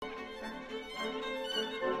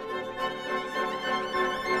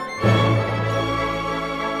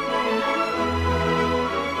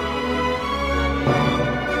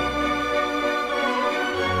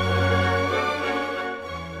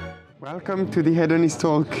Welcome to the Hedonist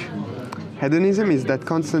Talk. Hedonism is that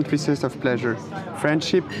constant pursuit of pleasure,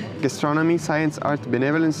 friendship, gastronomy, science, art,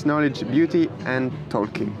 benevolence, knowledge, beauty, and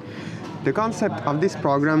talking. The concept of this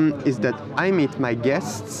program is that I meet my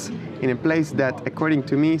guests in a place that, according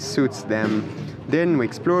to me, suits them. Then we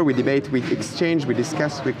explore, we debate, we exchange, we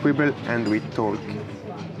discuss, we quibble, and we talk.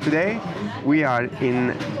 Today, we are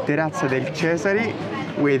in Terrazza del Cesari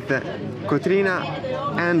with Kotryna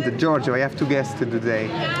and Giorgio. I have two guests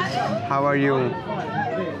today. How are you?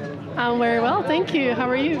 I'm very well, thank you. How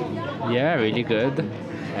are you? Yeah, really good.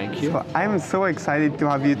 Thank you. So I'm so excited to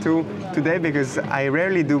have you two today because I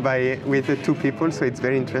rarely do with two people, so it's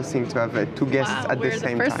very interesting to have two guests at the same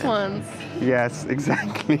time. We're the first ones. Yes,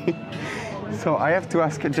 exactly. So I have to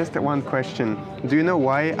ask just one question. Do you know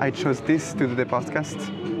why I chose this to do the podcast?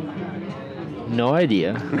 No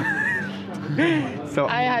idea. So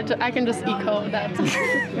I can just echo that.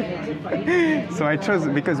 So I chose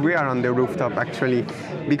because we are on the rooftop actually,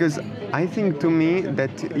 because I think to me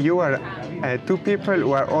that you are two people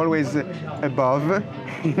who are always above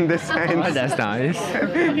in the sense. Oh, that's nice.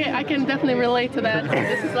 Okay, I can definitely relate to that.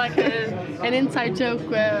 This is like an inside joke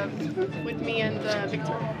with me and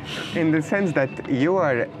Victor. In the sense that you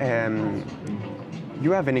are.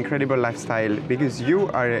 You have an incredible lifestyle because you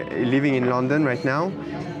are living in London right now,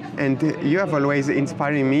 and you have always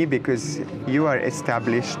inspired me because you are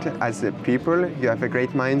established as a people, you have a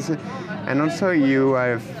great minds, and also you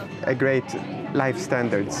have a great life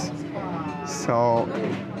standards. So,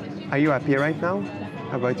 are you happy right now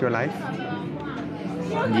about your life?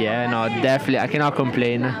 Yeah, no, definitely. I cannot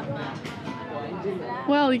complain.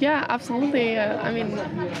 Well, yeah, absolutely.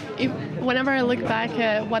 Whenever I look back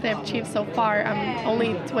at what I've achieved so far, I'm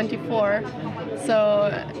only 24, so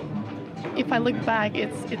if I look back, I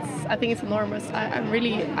think it's enormous. I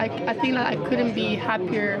think that I couldn't be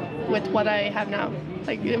happier with what I have now.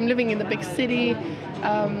 Like I'm living in the big city,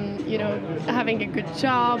 having a good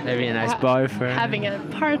job, Having a nice boyfriend, having a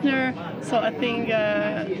partner. So I think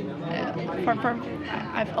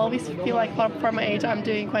I've always feel like for my age I'm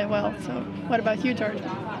doing quite well. So what about you, George?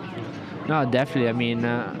 No, definitely. I mean,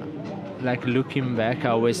 like looking back, I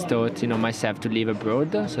always thought, myself to live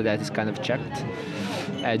abroad, so that is kind of checked.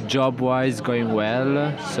 Job-wise, going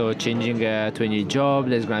well. So changing to a new job,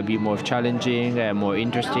 that's going to be more challenging, more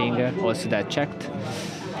interesting. Also that checked.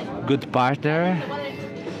 Good partner,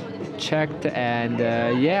 checked. And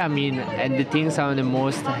and the things I'm the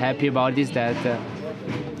most happy about is that,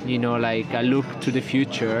 I look to the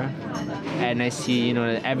future and I see,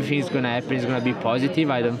 everything is going to happen, it's going to be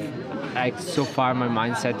positive. So far my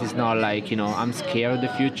mindset is not like, I'm scared of the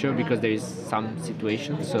future because there is some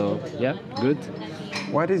situation. So yeah, good.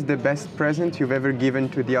 What is the best present you've ever given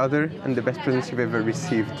to the other and the best present you've ever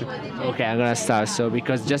received? Okay, I'm gonna start. So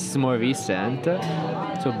because just more recent,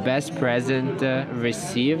 so best present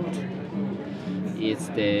received is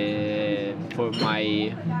for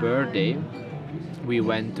my birthday, we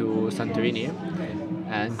went to Santorini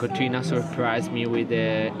and Kotryna surprised me with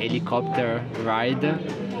a helicopter ride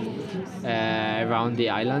around the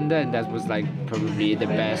island, and that was like probably the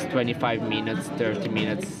best 25 minutes, 30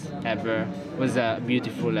 minutes ever. It was a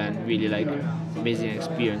beautiful and really like amazing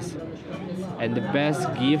experience. And the best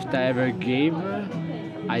gift I ever gave,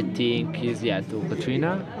 I think, is to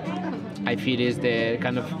Kotryna. I feel is the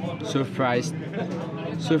kind of surprise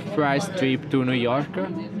trip to New York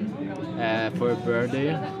for a birthday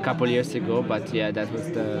a couple years ago. But yeah, that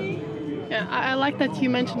was the. Yeah, I like that you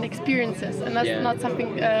mentioned experiences, and that's not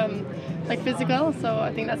something like physical, so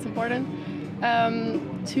I think that's important.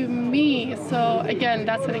 To me, so again,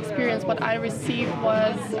 that's an experience. What I received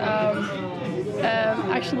was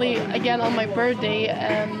actually, again, on my birthday,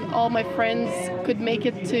 all my friends could make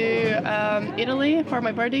it to Italy for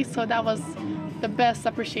my birthday, so that was the best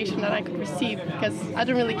appreciation that I could receive, because I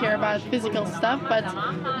don't really care about physical stuff, but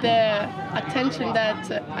the attention that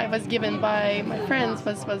I was given by my friends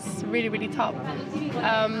was really, really top.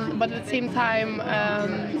 But at the same time,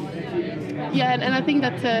 and I think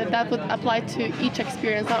that that would apply to each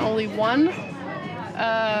experience, not only one,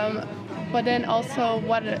 but then also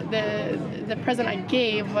what the present I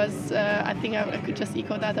gave was, I think I could just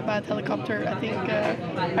echo that about helicopter. I think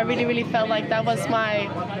I really, really felt like that was my,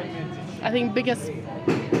 biggest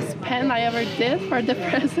spend I ever did for the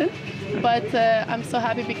present, but I'm so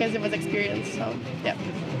happy because it was experience, so yeah.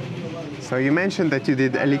 So you mentioned that you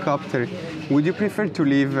did helicopter. Would you prefer to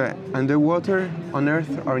live underwater, on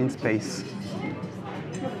Earth, or in space?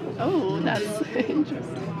 Oh, that's interesting.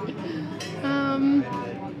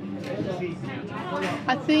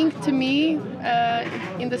 I think to me,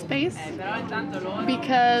 in the space,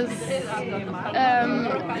 because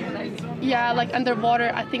like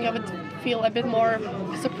underwater, I think I would feel a bit more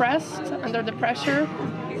suppressed under the pressure.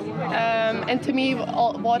 And to me,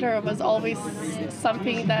 water was always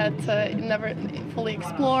something that never fully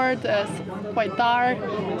explored, quite dark.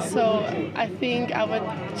 So I think I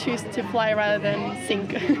would choose to fly rather than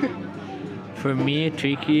sink. For me,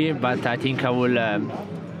 tricky, but I think I will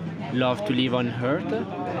love to live on Earth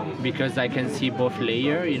because I can see both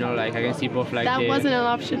layer. You know, like I can see both like. That wasn't an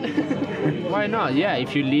option. Why not? Yeah,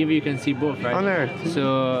 if you live, you can see both, right? On Earth.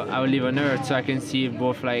 So I will live on Earth, so I can see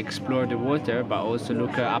both, like explore the water, but also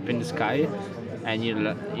look up in the sky, and you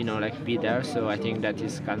know, like be there. So I think that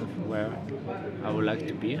is kind of where I would like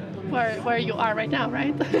to be. Where you are right now,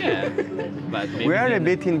 right? Yeah, but maybe We are a then-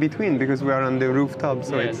 bit in between because we are on the rooftop,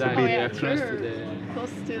 so Yeah, it's a exactly. bit. Oh, yeah, Close to true. the-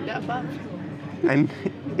 Close to the above. And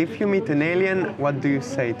if you meet an alien, what do you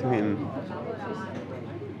say to him?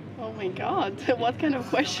 Oh my God, what kind of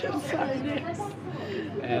questions are these?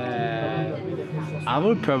 I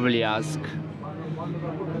would probably ask,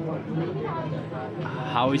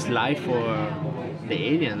 how is life for the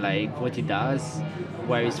alien? Like what he does,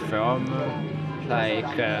 where he's from,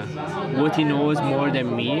 like what he knows more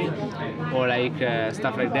than me, or like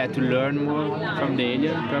stuff like that to learn more from the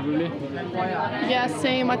alien, probably. Yeah,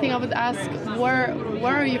 same. I think I would ask, where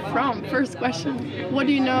are you from? First question. What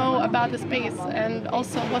do you know about the space, and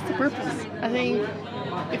also what's the purpose? I think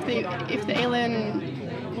if the alien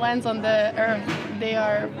lands on the Earth, they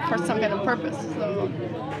are for some kind of purpose. So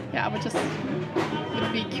yeah, I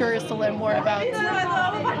would be curious to learn more about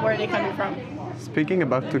where they're coming from. Speaking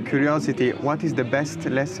about the curiosity, what is the best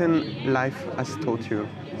lesson life has taught you?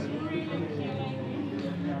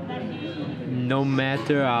 No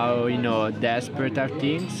matter how desperate are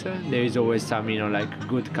things, there is always some like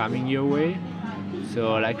good coming your way.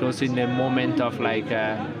 So like also in the moment of like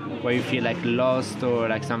where you feel like lost or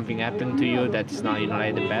like something happened to you that is not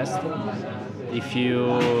like the best. If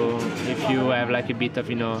you have like a bit of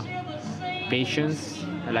patience,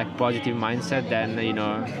 like positive mindset, then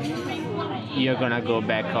you're gonna go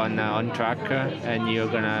back on track and you're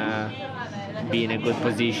gonna be in a good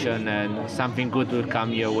position and something good will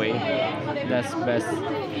come your way. That's best.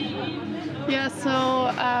 Yeah, so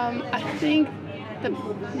I think the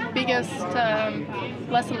biggest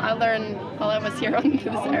lesson I learned while I was here on this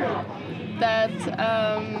earth,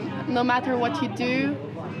 that no matter what you do,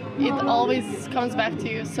 it always comes back to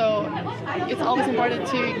you. So it's always important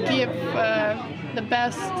to give the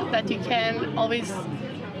best that you can. Always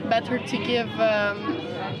better to give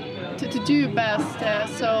to do best.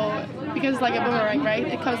 So because it's like a boomerang, right?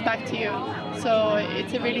 It comes back to you. So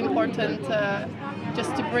it's really important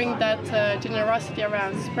just to bring that generosity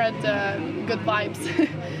around, spread good vibes,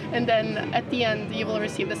 and then at the end you will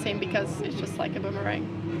receive the same because it's just like a boomerang.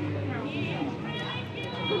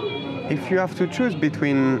 If you have to choose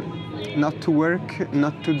between not to work,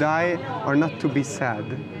 not to die, or not to be sad,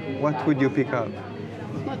 what would you pick up?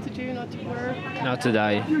 Not to do, not to work. Not to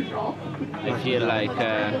die. I feel like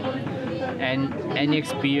any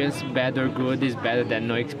experience, bad or good, is better than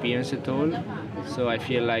no experience at all. So I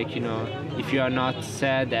feel like if you are not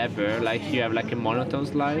sad ever, like you have like a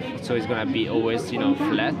monotone life, so it's gonna be always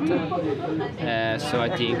flat. So I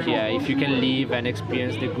think if you can live and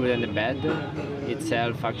experience the good and the bad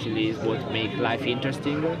itself, actually is what make life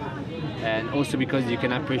interesting. And also because you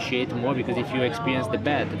can appreciate more, because if you experience the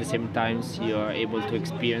bad at the same time, you're able to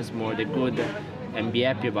experience more the good and be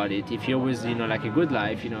happy about it. If you always like a good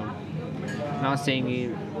life, not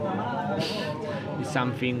saying it's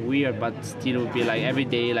something weird, but still would be like every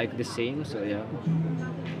day like the same. So yeah.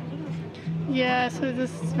 Yeah, so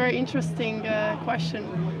this is a very interesting question.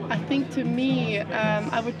 I think to me,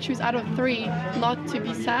 I would choose out of three not to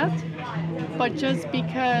be sad, but just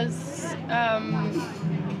because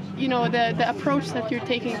the approach that you're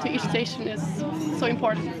taking to each station is so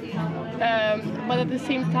important. But at the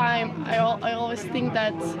same time, I always think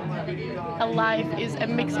that a life is a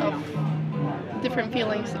mix of different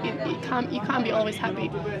feelings. You can't be always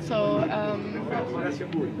happy. So,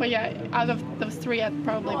 but yeah, out of those three, I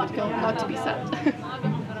probably would go not to be sad.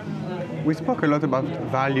 We spoke a lot about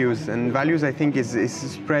values, and values I think is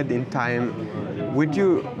spread in time. Would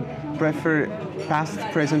you prefer past,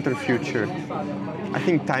 present, or future? I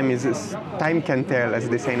think time can tell, as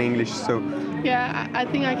they say in English. So Yeah, I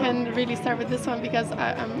think I can really start with this one because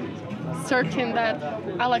I'm certain that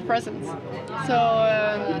I like presents. So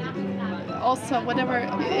also whatever,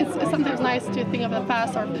 it's sometimes nice to think of the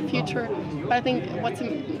past or the future, but I think what's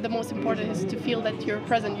the most important is to feel that you're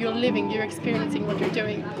present, you're living, you're experiencing what you're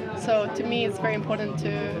doing. So to me it's very important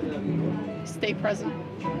to stay present.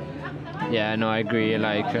 Yeah, no, I agree.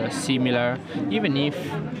 Like similar. Even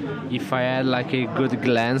if I had like a good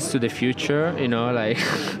glance to the future, like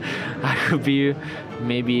I could be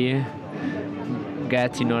maybe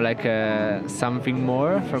get like something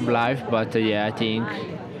more from life, but yeah, I think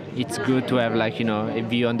it's good to have like a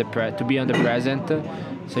view on to be on the present,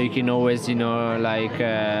 so you can always like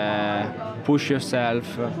push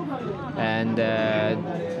yourself and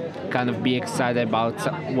kind of be excited about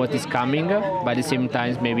what is coming, but at the same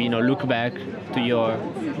time maybe look back to your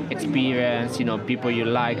experience, people you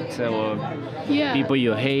liked or Yeah. people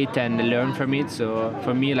you hate, and learn from it. So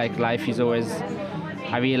for me, like, life is always,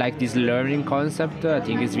 I really like this learning concept. I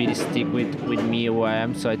think it's really stick with me who I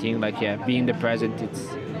am. So I think like, yeah, being the present,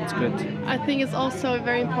 it's good. I think it's also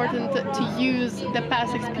very important to use the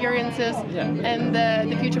past experiences and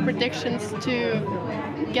the future predictions to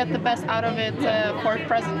get the best out of it for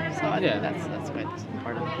present. So I think that's quite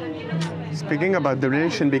important. Speaking about the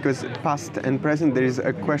relation, because past and present, there is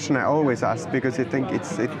a question I always ask, because I think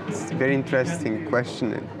it's a very interesting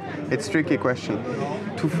question. It's a tricky question.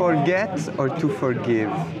 To forget or to forgive?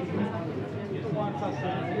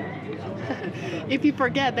 If you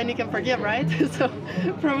forget, then you can forgive, right? So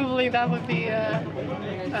probably that would be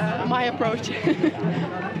my approach.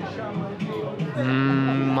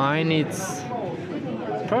 Mine, it's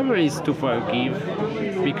probably is to forgive,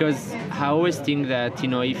 because I always think that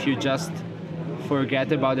if you just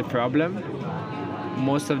forget about the problem,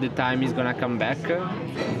 most of the time it's gonna come back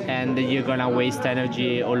and you're gonna waste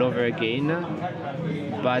energy all over again.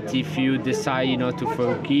 But if you decide to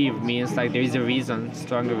forgive, means like there is a reason,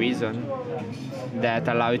 stronger reason, that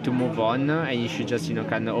allow you to move on, and you should just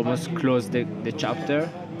kind of almost close the chapter.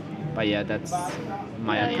 But yeah, that's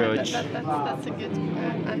my approach. That's a good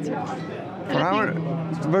answer. For our...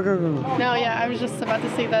 No, yeah, I was just about to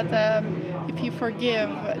say that if you forgive,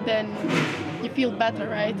 then you feel better,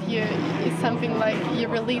 right? It's something like you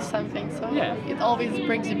release something, so it always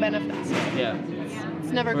brings you benefits. Yeah.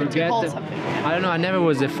 It's never good to hold something. I don't know. I never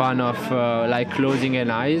was a fan of like closing an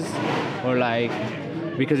eyes, or like,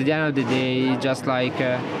 because at the end of the day, it's just like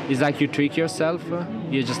it's like you trick yourself.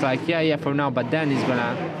 You're just like yeah for now, but then it's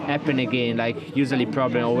gonna happen again. Like usually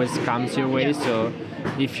problem always comes your way. So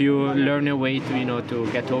if you learn a way to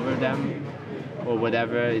to get over them or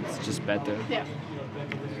whatever, it's just better. Yeah.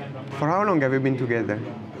 For how long have you been together?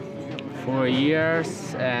 4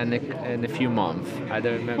 years and a few months. I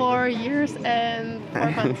don't remember. 4 years and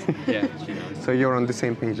 4 months. Yeah. So you're on the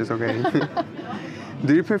same page, it's okay.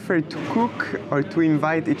 Do you prefer to cook or to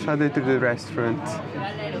invite each other to the restaurant?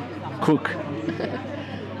 Cook.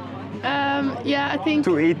 Yeah, I think.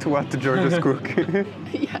 To eat what Giorgio's cook?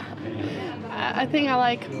 Yeah, I think I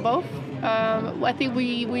like both. I think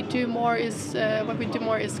we do more is what we do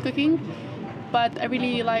more is cooking, but I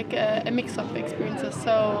really like a mix of experiences.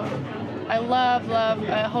 So I love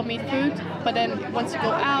homemade food, but then once you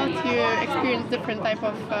go out, you experience different type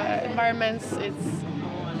of environments. It's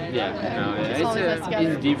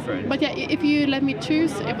different. But yeah, if you let me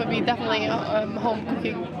choose, it would be definitely home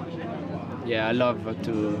cooking. Yeah, I love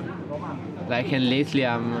to, like, and lately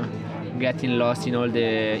I'm getting lost in all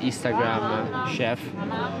the Instagram chef,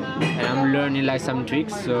 and I'm learning like some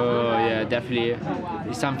tricks. So yeah, definitely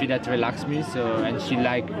it's something that relaxes me. So, and she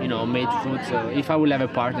like made food. So if I would have a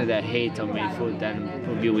partner that hates homemade food, then it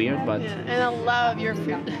would be weird. But and I love your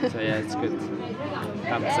food. So yeah, it's good.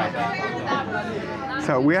 Thumbs up.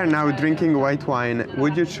 So we are now drinking white wine.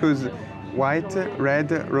 Would you choose white, red,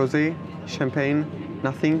 rosé, champagne,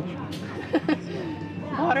 nothing?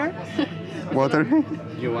 Water. Water?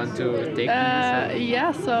 You want to take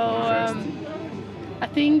yeah, so I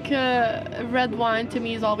think red wine to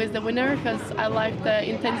me is always the winner, because I like the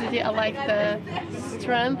intensity, I like the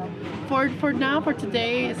strength. For now, for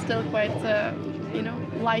today, it's still quite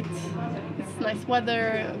light. It's nice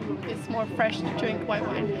weather. It's more fresh to drink white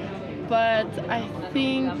wine. But I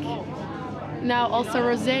think now also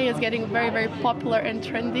rosé is getting very, very popular and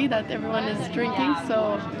trendy, that everyone is drinking.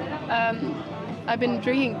 So I've been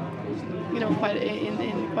drinking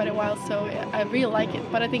quite a while, so I really like it.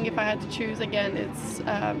 But I think if I had to choose again, it's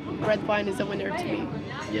red wine is a winner to me.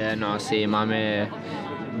 Yeah, no, same. I'm a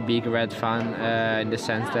big red fan in the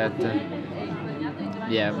sense that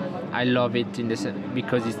I love it in the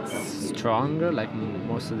because it's strong, like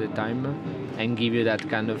most of the time, and give you that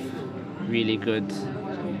kind of really good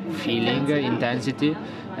feeling, intensity.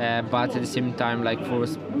 But at the same time, like for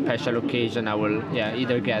special occasion, I will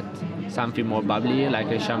either get something more bubbly, like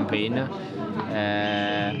a champagne.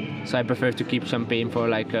 So I prefer to keep champagne for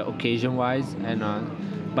like occasion-wise, and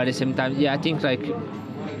but at the same time, I think like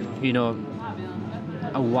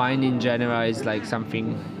a wine in general is like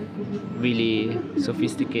something really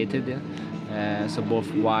sophisticated. so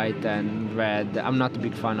both white and red. I'm not a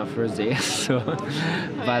big fan of rosé, so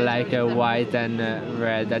but like white and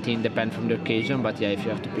red, I think depend from the occasion. But yeah, if you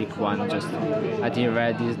have to pick one, just I think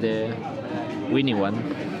red is the winning one.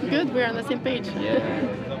 Good, we're on the same page. Yeah.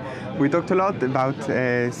 We talked a lot about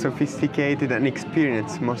sophisticated and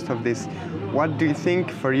experience, most of this. What do you think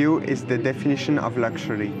for you is the definition of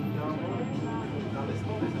luxury?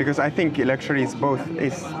 Because I think luxury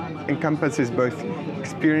encompasses both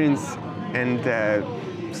experience and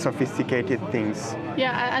sophisticated things.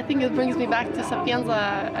 Yeah, I think it brings me back to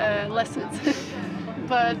Sapienza lessons.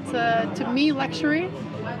 But to me, luxury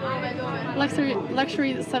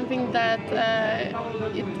is something that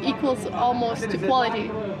it equals almost to quality.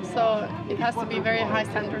 So it has to be very high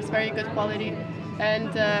standards, very good quality,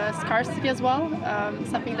 and scarcity as well.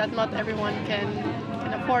 Something that not everyone can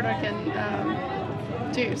afford or can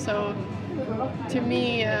do. So to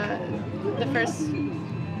me, the first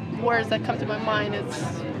words that come to my mind is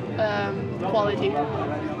quality.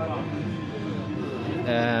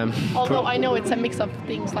 Although I know it's a mix of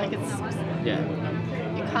things, like it's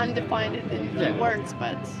you can't define it in words,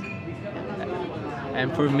 but.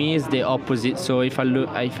 And for me, it's the opposite. So if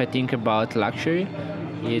I think about luxury,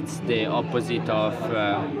 it's the opposite of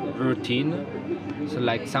routine. So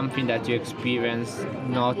like something that you experience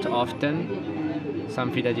not often,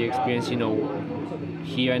 something that you experience,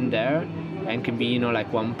 here and there, and can be,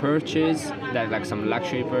 like one purchase, that like some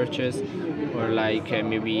luxury purchase, or like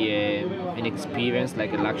maybe an experience,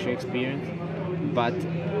 like a luxury experience. But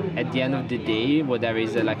at the end of the day, whatever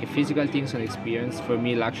is like a physical thing, an experience, for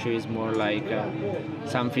me luxury is more like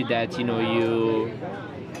something that you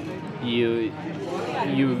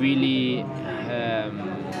really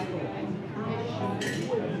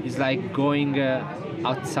it's like going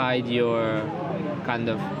outside your kind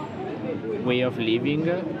of way of living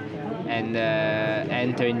and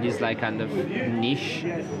entering this like kind of niche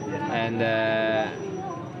and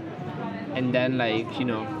then like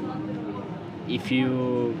if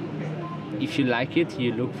you like it,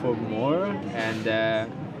 you look for more, and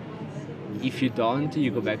if you don't, you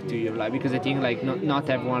go back to your life, because I think like not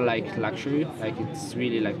everyone likes luxury, like it's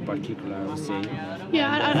really like particular, I would say.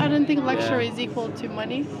 Yeah, I don't think luxury is equal to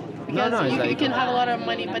money, because you can have a lot of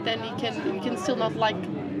money, but then you can still not like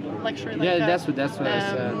luxury. Like that's what I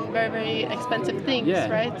said. Very, very expensive things,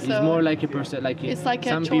 right? It's more like a person, like it's like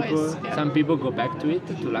some a choice. Some people go back to it,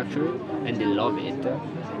 to luxury, and they love it.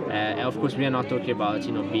 And of course, we are not talking about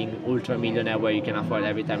being ultra millionaire where you can afford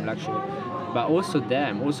every time luxury, but also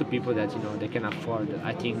people that they can afford.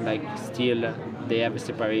 I think like still they have a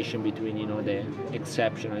separation between the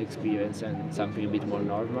exceptional experience and something a bit more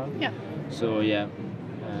normal. Yeah. So yeah.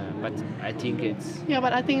 But I think it's... Yeah,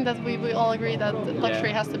 but I think that we all agree that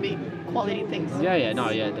luxury has to be quality things. Yeah,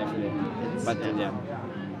 definitely. But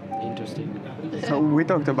interesting. So we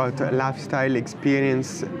talked about lifestyle,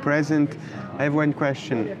 experience, present. I have one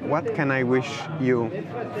question. What can I wish you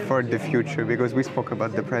for the future? Because we spoke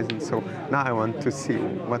about the present, so now I want to see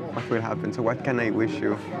what will happen. So what can I wish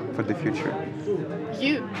you for the future?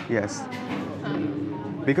 You? Yes.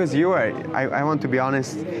 Because you are, I want to be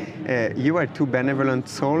honest, you are two benevolent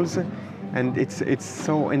souls, and it's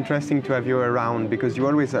so interesting to have you around, because you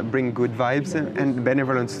always bring good vibes and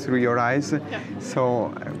benevolence through your eyes. Yeah.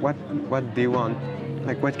 So what do you want?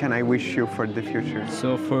 Like, what can I wish you for the future?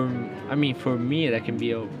 So for me, that can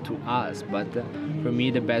be to us, but for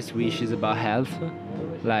me, the best wish is about health.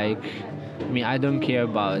 Like, I don't care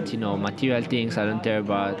about, material things. I don't care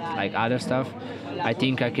about, like, other stuff. I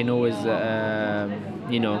think I can always,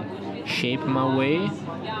 shape my way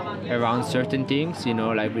around certain things,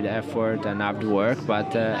 like with effort and hard work.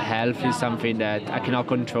 But health is something that I cannot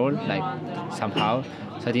control, like, somehow.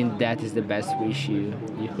 So I think that is the best wish you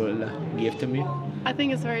could give to me. I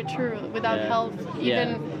think it's very true. Without health,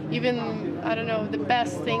 even I don't know, the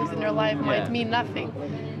best things in your life might mean nothing.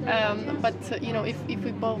 But if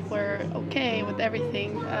we both were okay with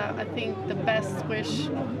everything, I think the best wish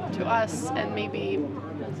to us, and maybe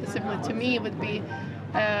specifically to me, would be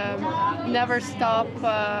never stop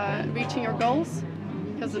reaching your goals,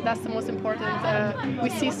 because that's the most important. We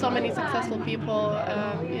see so many successful people,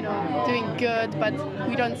 doing good, but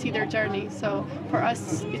we don't see their journey. So for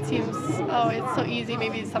us, it seems, it's so easy,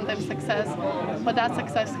 maybe sometimes success, but that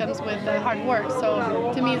success comes with hard work.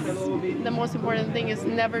 So to me, the most important thing is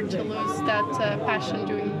never to lose that passion,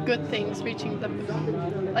 doing good things, reaching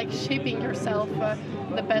like shaping yourself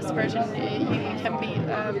the best version you can be.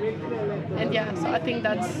 So I think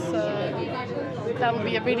that would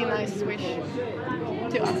be a really nice wish.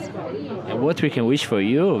 to us. And what we can wish for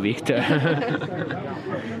you, Victor.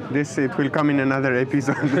 This it will come in another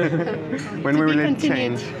episode when we be will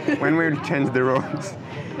continued. when we will change the roles.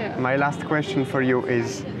 Yeah. My last question for you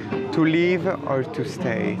is to leave or to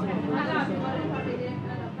stay?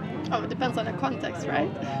 Oh, it depends on the context,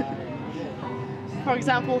 right? For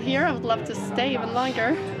example, here I would love to stay even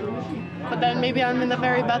longer, but then maybe I'm in a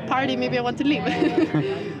very bad party, maybe I want to leave.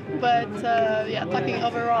 But yeah, talking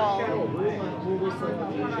overall,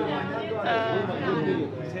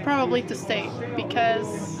 probably to stay,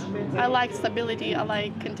 because I like stability, I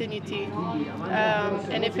like continuity,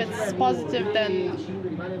 and if it's positive, then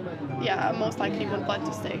yeah, I most likely would like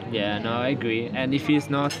to stay. Yeah, no, I agree. And if it's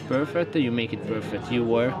not perfect, you make it perfect. You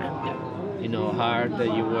work, you know, hard.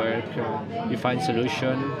 You work, you find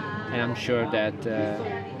solution, and I'm sure that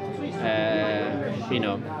you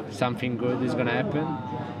know, something good is gonna happen.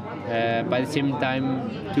 But at the same time,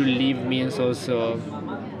 to leave means also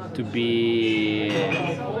to be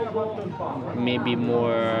maybe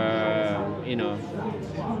more, you know,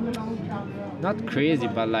 not crazy,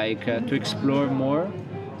 but like to explore more.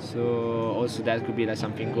 So also that could be like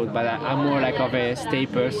something good. But I'm more like of a stay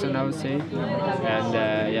person, I would say. And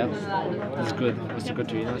yeah, it's good. It's good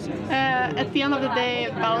to, you know. So. At the end of the day,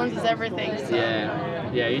 balance is everything. So.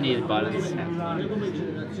 Yeah, you need balance.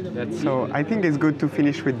 So I think it's good to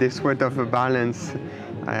finish with this word of a balance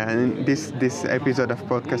in this episode of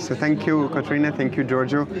podcast. So thank you, Kotryna, thank you,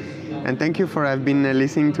 Giorgio, and thank you for have been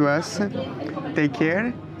listening to us. Take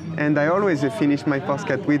care. And I always finish my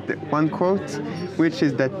podcast with one quote, which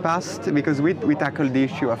is that past, because we tackle the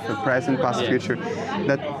issue of the present, past, future,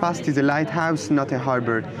 that past is a lighthouse, not a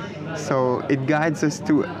harbor. So it guides us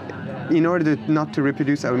to, in order not to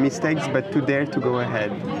reproduce our mistakes, but to dare to go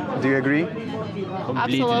ahead. Do you agree?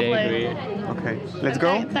 Completely Absolutely. agree. Okay, let's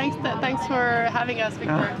go. Thanks for having us,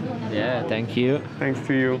 Victor. Yeah, thank you. Thanks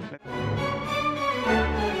to you.